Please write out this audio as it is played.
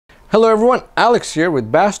Hello everyone, Alex here with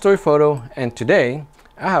Bass Toy Photo, and today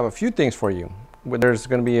I have a few things for you. There's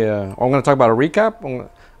going to be I'm going to talk about a recap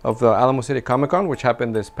of the Alamo City Comic Con, which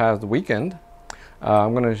happened this past weekend. I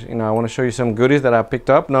want to show you some goodies that I picked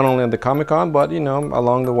up, not only at the Comic Con, but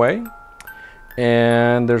along the way.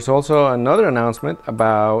 And there's also another announcement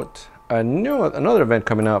about another event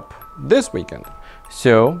coming up this weekend.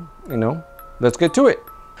 So let's get to it.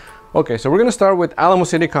 Okay, so we're going to start with Alamo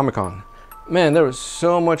City Comic Con. Man, there was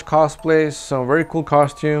so much cosplay, some very cool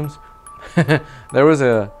costumes. There was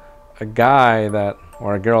a guy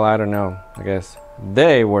or a girl, I don't know, I guess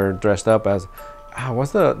they were dressed up as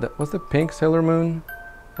what's the pink Sailor Moon,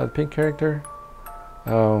 the pink character.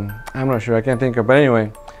 I'm not sure, I can't think of, but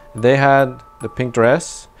anyway, they had the pink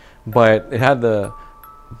dress, but it had the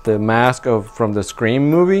mask from the Scream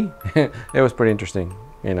movie. It was pretty interesting,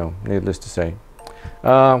 needless to say.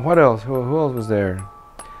 What else? Who else was there?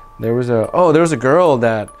 There was a girl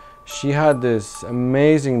that she had this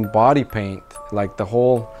amazing body paint, like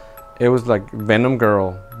it was like Venom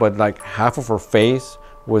Girl, but like half of her face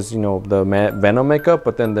was the Venom makeup,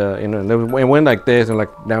 but then it went like this and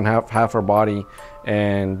like down half her body,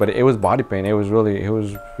 but it was body paint. It was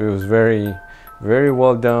very, very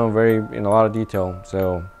well done, very in a lot of detail.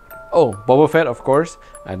 So Boba Fett, of course,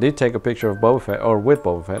 I did take a picture of Boba Fett, or with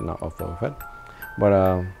Boba Fett, not of Boba Fett,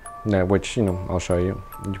 but yeah, which I'll show you,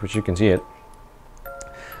 which you can see it.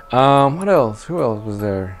 What else? Who else was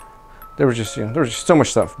there? There was just so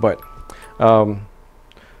much stuff. But so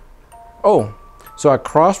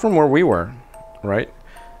across from where we were, right?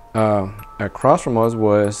 Across from us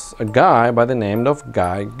was a guy by the name of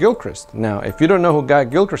Guy Gilchrist. Now, if you don't know who Guy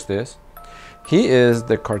Gilchrist is, he is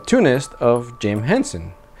the cartoonist of Jim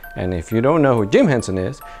Henson. And if you don't know who Jim Henson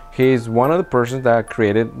is, he's one of the persons that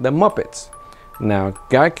created the Muppets. Now,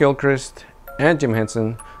 Guy Gilchrist and Jim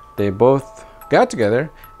Henson, they both got together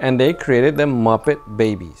and they created the Muppet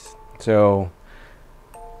Babies. So,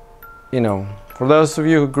 for those of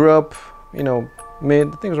you who grew up, I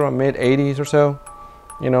think it was around mid 80s or so,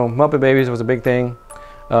 Muppet Babies was a big thing.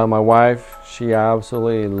 My wife, she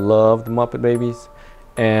absolutely loved Muppet Babies.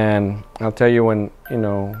 And I'll tell you, when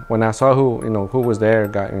I saw who was there,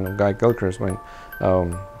 Guy Gilchrist, when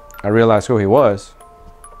I realized who he was.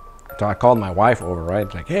 So I called my wife over,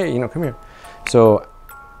 right? Like, hey, come here. So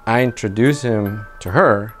I introduced him to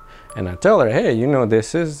her, and I tell her, hey,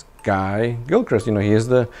 this is Guy Gilchrist. He is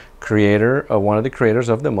the creator of one of the creators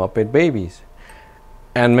of the Muppet Babies.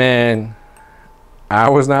 And man, I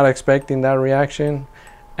was not expecting that reaction,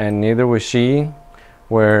 and neither was she.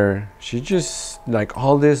 Where she just, like,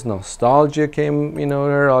 all this nostalgia came, to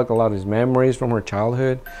her, like a lot of these memories from her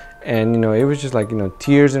childhood, and it was just like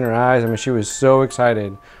tears in her eyes. I mean, she was so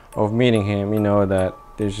excited of meeting him, that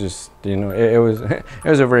there's just it was it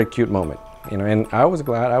was a very cute moment, and I was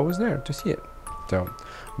glad I was there to see it. So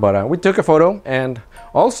but we took a photo, and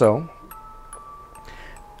also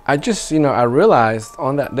I just I realized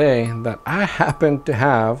on that day that I happened to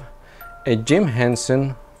have a Jim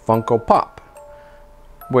Henson Funko Pop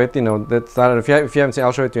with that's not, if you haven't seen,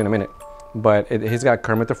 I'll show it to you in a minute, but he's got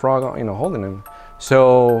Kermit the Frog holding him.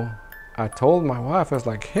 So I told my wife, I was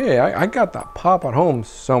like, hey, I got that pop at home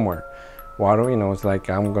somewhere. Why don't it's like,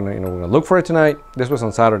 I'm gonna we're gonna look for it tonight. This was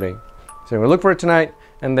on Saturday, so we'll look for it tonight,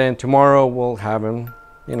 and then tomorrow we'll have him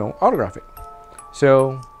autograph it.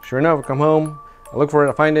 So sure enough, I come home, I look for it,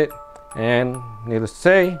 I find it, and needless to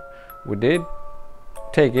say, we did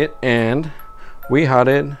take it, and we had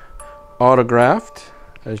it autographed.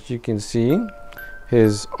 As you can see,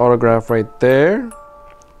 his autograph right there.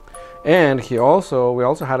 And we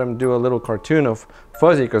also had him do a little cartoon of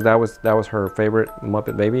Fuzzy, because that was her favorite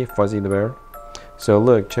Muppet Baby, Fuzzy the Bear. So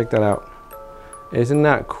look, check that out. Isn't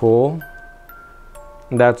that cool?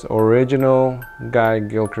 That's original Guy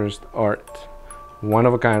Gilchrist art, one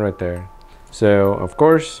of a kind right there. So of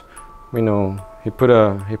course, he put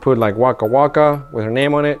like Waka Waka with her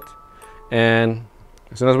name on it. And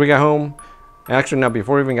as soon as we got home, actually, now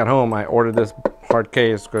before we even got home, I ordered this hard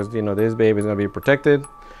case, because this baby is gonna be protected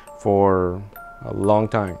for a long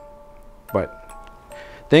time. But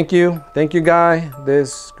thank you Guy.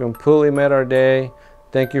 This completely made our day.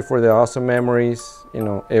 Thank you for the awesome memories.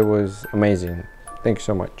 It was amazing. Thank you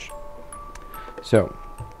so much. So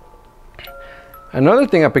another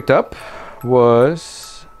thing I picked up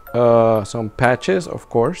was some patches, of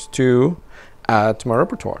course, to add to my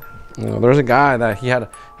repertoire. There's a guy that he had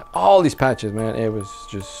all these patches, man. It was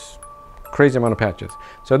just crazy amount of patches.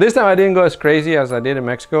 So this time I didn't go as crazy as I did in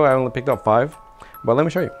Mexico. I only picked up 5, but let me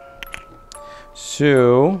show you.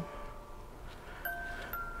 So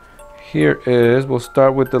here is, we'll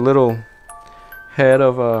start with the little head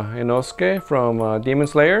of Inosuke from Demon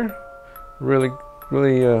Slayer. Really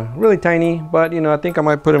tiny, but I think I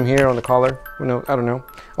might put him here on the collar. I don't know.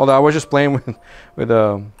 Although I was just playing with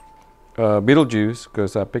Beetlejuice,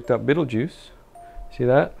 because I picked up Beetlejuice. See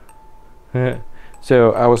that?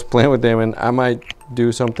 So I was playing with them, and I might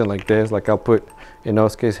do something like this. Like I'll put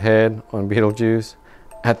Inosuke's head on Beetlejuice.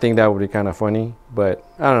 I think that would be kind of funny, but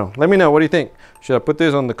I don't know. Let me know. What do you think? Should I put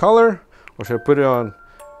this on the collar, or should I put it on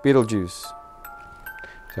Beetlejuice?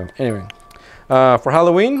 So anyway, for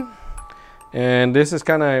Halloween, and this is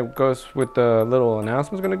kind of goes with the little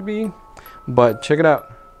announcement going to be, but check it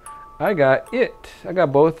out. I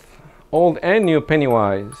got both old and new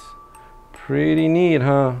Pennywise. Pretty neat,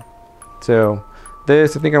 huh? So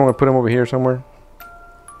this, I think I'm gonna put them over here somewhere.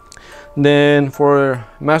 Then for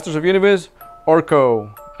Masters of Universe,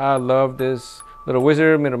 Orko. I love this little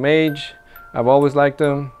wizard, little mage. I've always liked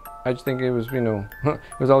him. I just think it was, it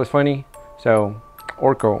was always funny. So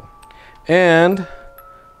Orko. And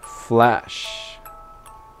Flash.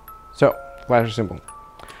 So Flash is simple.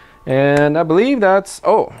 And I believe that's,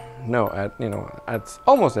 oh no, that's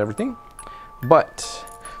almost everything. But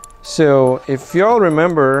so if y'all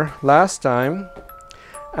remember last time,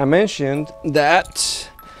 I mentioned that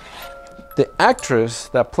the actress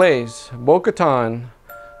that plays Bo-Katan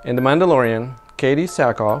in The Mandalorian, Katie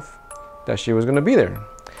Sackhoff, that she was going to be there.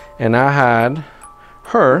 And I had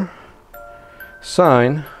her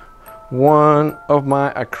sign one of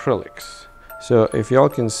my acrylics. So if y'all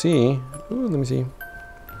can see, ooh, let me see.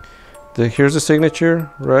 Here's the signature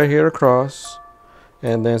right here across.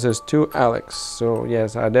 And then it says to Alex. So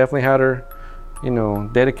yes, I definitely had her,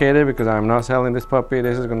 dedicated, because I'm not selling this puppy.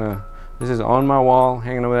 This is on my wall,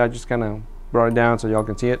 hanging over there. I just kind of brought it down so y'all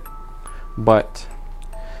can see it. But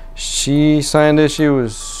she signed it. She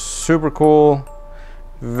was super cool,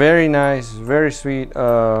 very nice, very sweet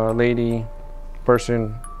lady,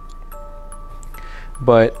 person.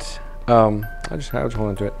 But I just hold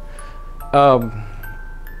on to it.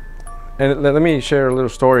 And let me share a little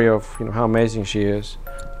story of how amazing she is.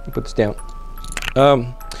 Let me put this down.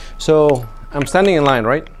 So I'm standing in line,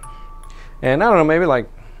 right? And I don't know, maybe like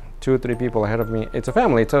 2 or 3 people ahead of me. It's a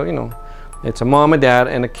family. It's it's a mom and dad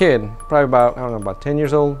and a kid, probably about, I don't know, about 10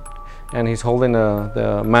 years old, and he's holding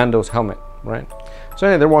the Mando's helmet, right? So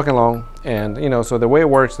anyway, they're walking along, and so the way it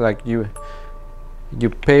works, like you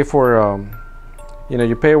pay for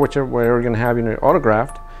you pay whatever you're gonna have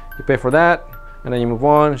autographed. You pay for that, and then you move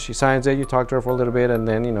on. She signs it, you talk to her for a little bit, and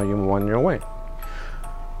then you move on your way.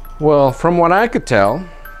 Well, from what I could tell,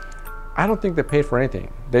 I don't think they paid for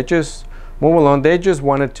anything. They just move along. They just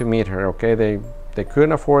wanted to meet her, okay? They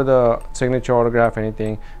couldn't afford the signature, autograph,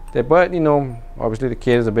 anything. But obviously the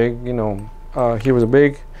kid is a big, he was a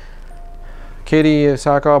big Katie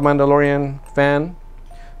Sackhoff Mandalorian fan.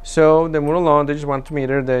 So they moved along. They just wanted to meet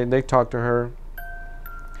her. They talked to her,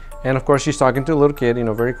 and of course she's talking to a little kid,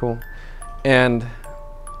 very cool. And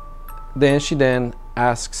then she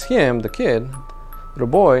asks him, the kid, little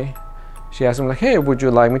boy, she asked him like, hey, would you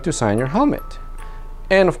like me to sign your helmet?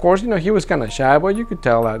 And of course, he was kind of shy, but you could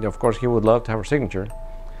tell that, of course, he would love to have her signature.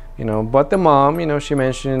 But the mom, she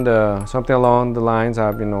mentioned something along the lines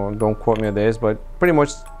of, don't quote me on this, but pretty much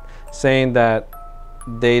saying that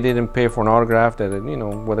they didn't pay for an autograph, that,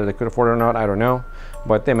 whether they could afford it or not, I don't know.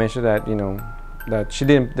 But they mentioned that, that she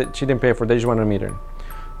didn't pay for it, they just wanted to meet her.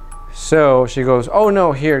 So she goes, oh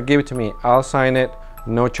no, here, give it to me. I'll sign it,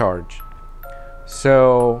 no charge.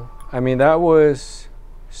 So, I mean, that was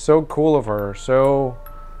so cool of her. So,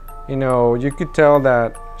 you could tell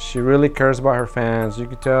that she really cares about her fans. You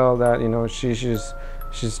could tell that, she's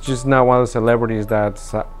just not one of the celebrities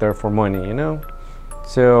that's there for money,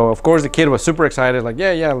 So, of course, the kid was super excited, like,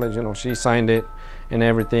 yeah, she signed it and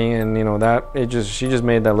everything, and she just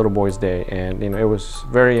made that little boy's day, and it was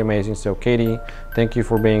very amazing. So Katie, thank you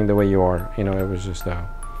for being the way you are. It was just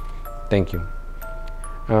thank you.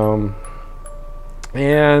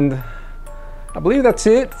 And I believe that's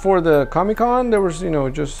it for the Comic Con. There was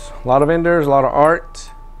just a lot of vendors, a lot of art,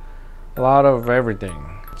 a lot of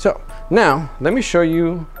everything. So now let me show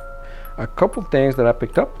you a couple things that I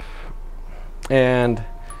picked up. And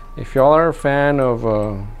if y'all are a fan of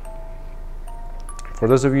for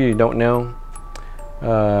those of you who don't know,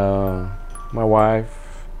 my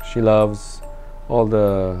wife, she loves all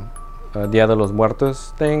the Dia de los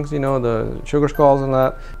Muertos things, the sugar skulls and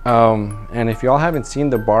that. And if y'all haven't seen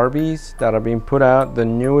the Barbies that are being put out, the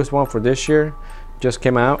newest one for this year just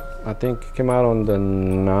came out. I think it came out on the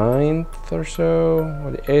 9th or so,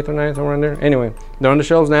 or the 8th or 9th, somewhere in there. Anyway, they're on the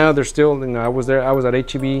shelves now. They're still, I was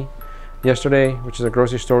at HEB yesterday, which is a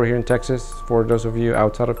grocery store here in Texas, for those of you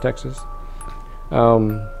outside of Texas.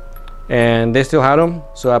 and they still had them,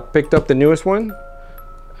 so I picked up the newest one.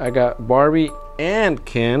 I got Barbie and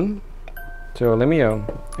Ken. So let me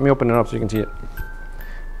open it up so you can see it.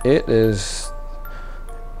 It is,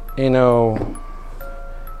 you know,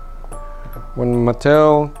 when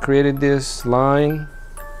Mattel created this line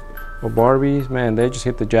of Barbies, man, they just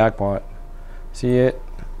hit the jackpot. See it?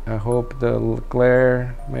 I hope the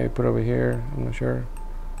glare, maybe put over here, I'm not sure.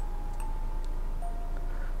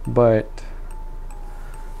 But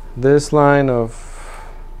this line of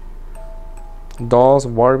dolls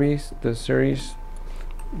of Barbies, this series,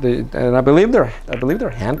 and I believe they're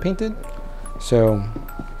hand painted. So,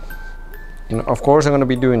 you know, of course I'm going to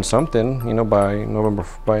be doing something, you know, by November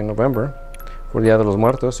for Dia de los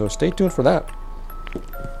Muertos. So stay tuned for that.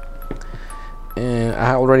 And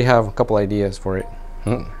I already have a couple ideas for it.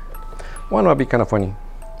 One might be kind of funny.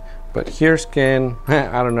 But here's Ken.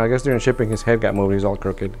 I don't know. I guess during shipping, his head got moved. He's all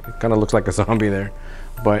crooked. It kind of looks like a zombie there.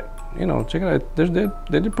 But you know, check it out.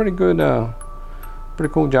 They did pretty good.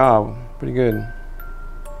 Pretty cool job. Pretty good.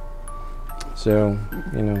 So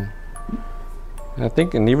you know, and I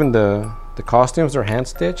think, and even the costumes are hand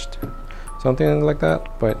stitched, something like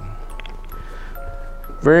that. But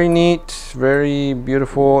very neat, very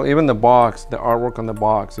beautiful. Even the box, the artwork on the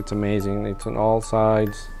box, it's amazing. It's on all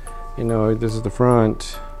sides. You know, this is the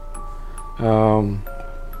front.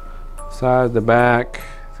 Side, the back.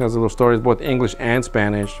 It has little stories, both English and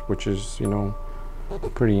Spanish, which is, you know,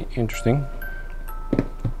 pretty interesting.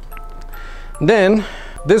 Then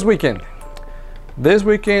this weekend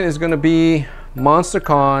is going to be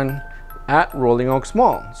MonsterCon at Rolling Oaks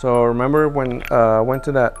Mall. So remember when I went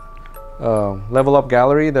to that Level Up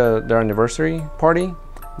Gallery, their anniversary party,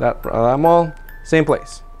 that mall, same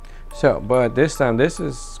place. So, but this time, this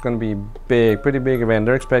is going to be big, pretty big event.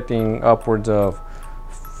 They're expecting upwards of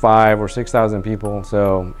 5,000 or 6,000 people.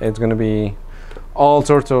 So it's going to be all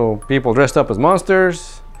sorts of people dressed up as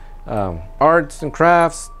monsters, arts and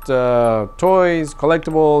crafts, toys,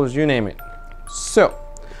 collectibles, you name it. So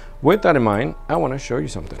with that in mind, I want to show you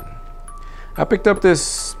something. I picked up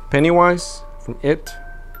this Pennywise from It,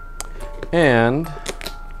 and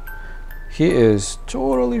he is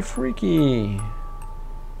totally freaky.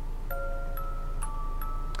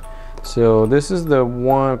 So this is the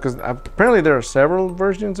one, because apparently there are several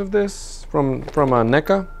versions of this from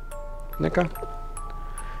NECA,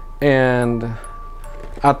 and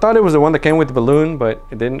I thought it was the one that came with the balloon, but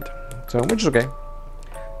it didn't. So, which is okay.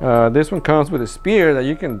 This one comes with a spear that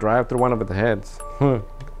you can drive through one of the heads. Kind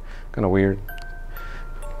of weird.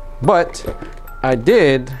 But I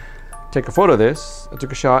did take a photo of this. I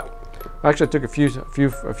took a shot. Actually, I took a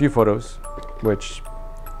few photos, which,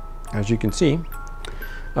 as you can see.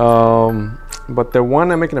 But the one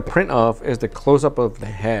I'm making a print of is the close-up of the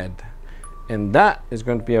head, and that is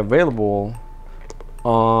going to be available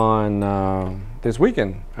on this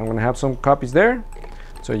weekend. I'm going to have some copies there,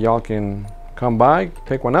 so y'all can come by,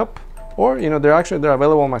 pick one up, or you know, they're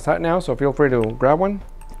available on my site now, so feel free to grab one.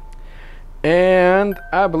 And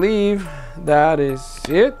I believe that is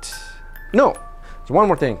it. No, there's one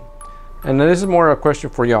more thing, and this is more a question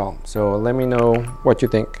for y'all, so let me know what you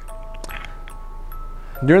think.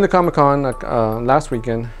 During the Comic-Con last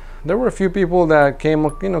weekend, there were a few people that came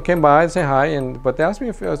by and say hi, but they asked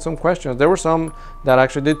me some questions. There were some that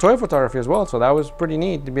actually did toy photography as well, so that was pretty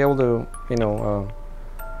neat to be able to, you know,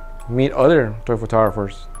 meet other toy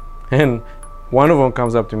photographers. And one of them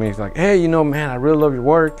comes up to me, he's like, "Hey, you know, man, I really love your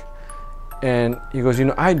work." And he goes, "You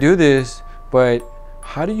know, I do this, but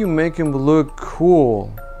how do you make him look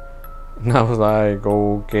cool?" And I was like,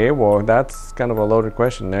 okay, well, that's kind of a loaded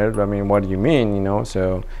question there. I mean, what do you mean, you know?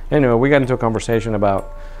 So anyway, we got into a conversation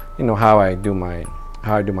about, you know, how I do my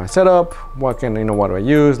setup, what do I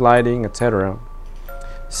use, lighting, etc.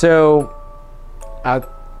 So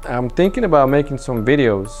I'm thinking about making some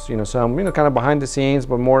videos, you know, some, you know, kind of behind the scenes,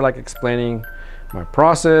 but more like explaining my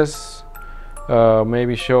process.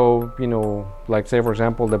 Maybe show, you know, like say for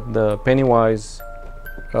example, the Pennywise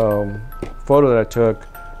photo that I took,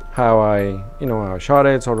 how I shot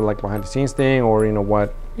it, sort of like behind the scenes thing, or you know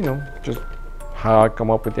what, you know, just how I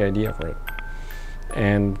come up with the idea for it.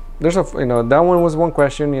 And there's a, you know, that one was one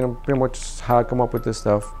question, you know, pretty much how I come up with this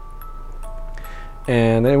stuff.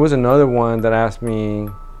 And there was another one that asked me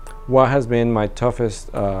what has been my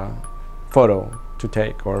toughest photo to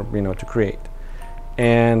take, or you know, to create.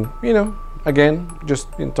 And you know, again,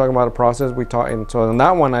 just talking about the process, we talked, and so in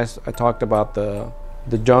that one I talked about the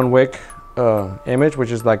John Wick image, which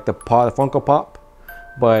is like the Funko Pop,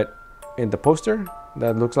 but in the poster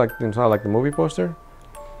that looks like, you know, like the movie poster.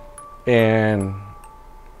 And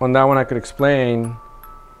on that one I could explain,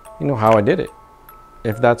 you know, how I did it.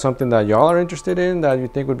 if that's something that y'all are interested in, that you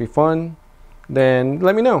think would be fun, then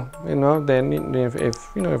let me know. You know, then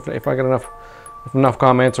if I get enough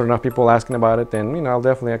comments or enough people asking about it, then I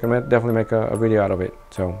can definitely make a video out of it.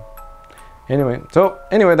 So anyway,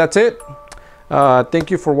 that's it.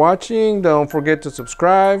 Thank you for watching. Don't forget to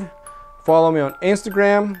subscribe, follow me on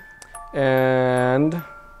Instagram, and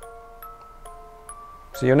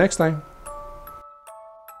see you next time.